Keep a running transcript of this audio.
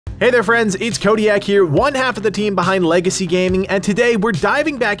Hey there friends, it's Codiak here, one half of the team behind Legacy Gaming, and today we're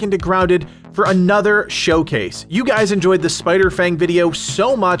diving back into Grounded for another showcase. You guys enjoyed the Spider Fang video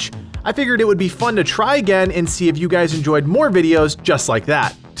so much, I figured it would be fun to try again and see if you guys enjoyed more videos just like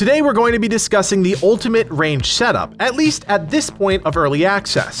that. Today we're going to be discussing the ultimate range setup, at least at this point of early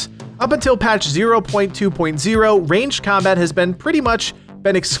access. Up until patch 0.2.0, ranged combat has been pretty much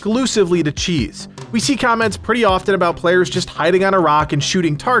exclusively to cheese. We see comments pretty often about players just hiding on a rock and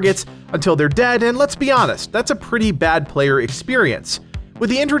shooting targets until they're dead, and let's be honest, that's a pretty bad player experience. With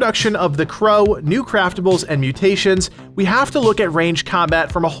the introduction of the Crow, new craftables, and mutations, we have to look at ranged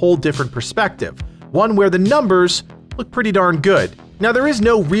combat from a whole different perspective, one where the numbers look pretty darn good. Now, there is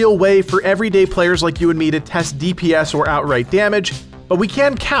no real way for everyday players like you and me to test DPS or outright damage, but we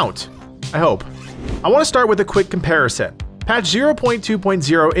can count, I hope. I want to start with a quick comparison. Patch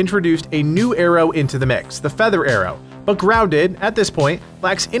 0.2.0 introduced a new arrow into the mix, the Feather Arrow, but Grounded, at this point,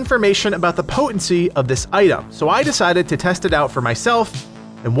 lacks information about the potency of this item, so I decided to test it out for myself,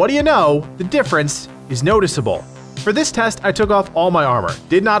 and what do you know, the difference is noticeable. For this test, I took off all my armor,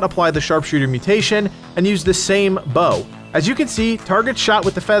 did not apply the sharpshooter mutation, and used the same bow. As you can see, targets shot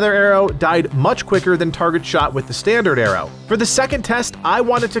with the Feather Arrow died much quicker than targets shot with the standard arrow. For the second test, I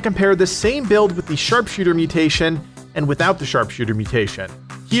wanted to compare the same build with the sharpshooter mutation and without the sharpshooter mutation.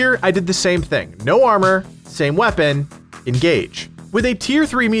 Here, I did the same thing. No armor, same weapon, engage. With a tier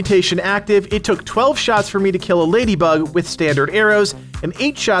 3 mutation active, it took 12 shots for me to kill a ladybug with standard arrows and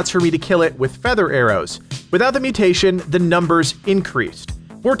 8 shots for me to kill it with feather arrows. Without the mutation, the numbers increased.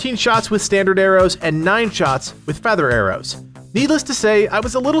 14 shots with standard arrows and 9 shots with feather arrows. Needless to say, I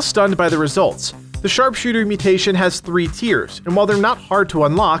was a little stunned by the results. The sharpshooter mutation has 3 tiers, and while they're not hard to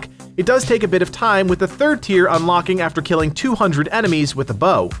unlock, it does take a bit of time, with the third tier unlocking after killing 200 enemies with a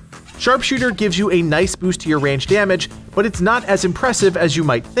bow. Sharpshooter gives you a nice boost to your range damage, but it's not as impressive as you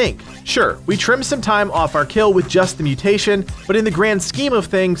might think. Sure, we trimmed some time off our kill with just the mutation, but in the grand scheme of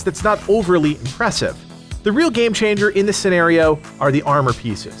things, that's not overly impressive. The real game changer in this scenario are the armor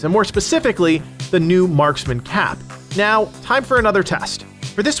pieces, and more specifically, the new Marksman cap. Now, time for another test.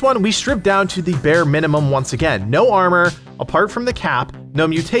 For this one, we stripped down to the bare minimum once again. No armor, apart from the cap, no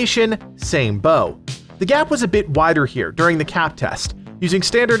mutation, same bow. The gap was a bit wider here during the cap test. Using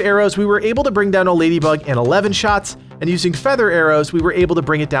standard arrows, we were able to bring down a ladybug in 11 shots, and using feather arrows, we were able to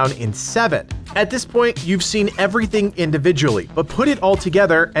bring it down in 7. At this point, you've seen everything individually, but put it all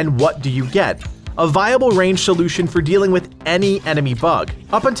together, and what do you get? A viable range solution for dealing with any enemy bug.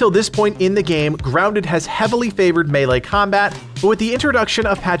 Up until this point in the game, Grounded has heavily favored melee combat, but with the introduction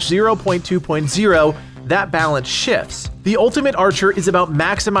of patch 0.2.0, that balance shifts. The Ultimate Archer is about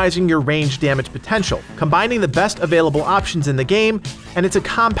maximizing your range damage potential, combining the best available options in the game, and it's a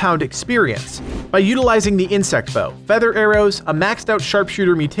compound experience. By utilizing the insect bow, feather arrows, a maxed out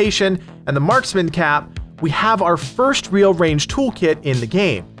sharpshooter mutation, and the marksman cap, we have our first real range toolkit in the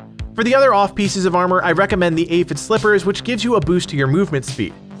game. For the other off pieces of armor, I recommend the Aphid Slippers, which gives you a boost to your movement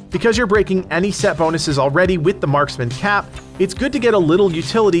speed. Because you're breaking any set bonuses already with the Marksman cap, it's good to get a little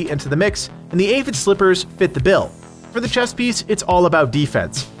utility into the mix, and the Aphid Slippers fit the bill. For the chest piece, it's all about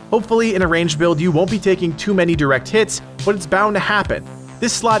defense. Hopefully in a ranged build you won't be taking too many direct hits, but it's bound to happen.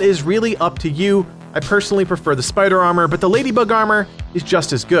 This slot is really up to you. I personally prefer the spider armor, but the ladybug armor is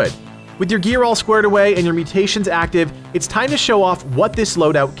just as good. With your gear all squared away and your mutations active, it's time to show off what this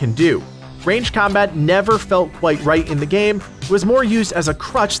loadout can do. Ranged combat never felt quite right in the game. It was more used as a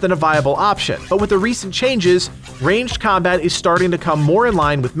crutch than a viable option, but with the recent changes, ranged combat is starting to come more in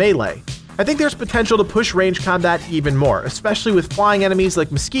line with melee. I think there's potential to push ranged combat even more, especially with flying enemies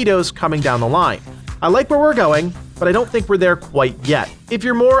like mosquitoes coming down the line. I like where we're going, but I don't think we're there quite yet. If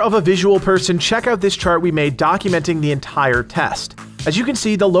you're more of a visual person, check out this chart we made documenting the entire test. As you can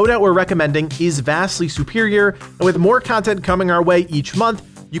see, the loadout we're recommending is vastly superior, and with more content coming our way each month,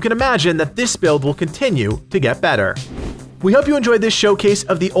 you can imagine that this build will continue to get better. We hope you enjoyed this showcase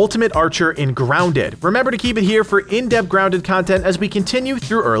of the Ultimate Archer in Grounded. Remember to keep it here for in-depth Grounded content as we continue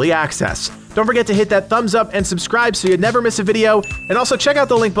through early access. Don't forget to hit that thumbs up and subscribe so you never miss a video, and also check out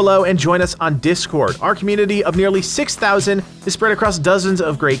the link below and join us on Discord. Our community of nearly 6,000 is spread across dozens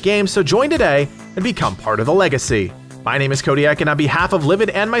of great games, so join today and become part of the legacy. My name is Codiak, and on behalf of Livid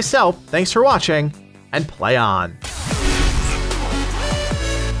and myself, thanks for watching, and play on.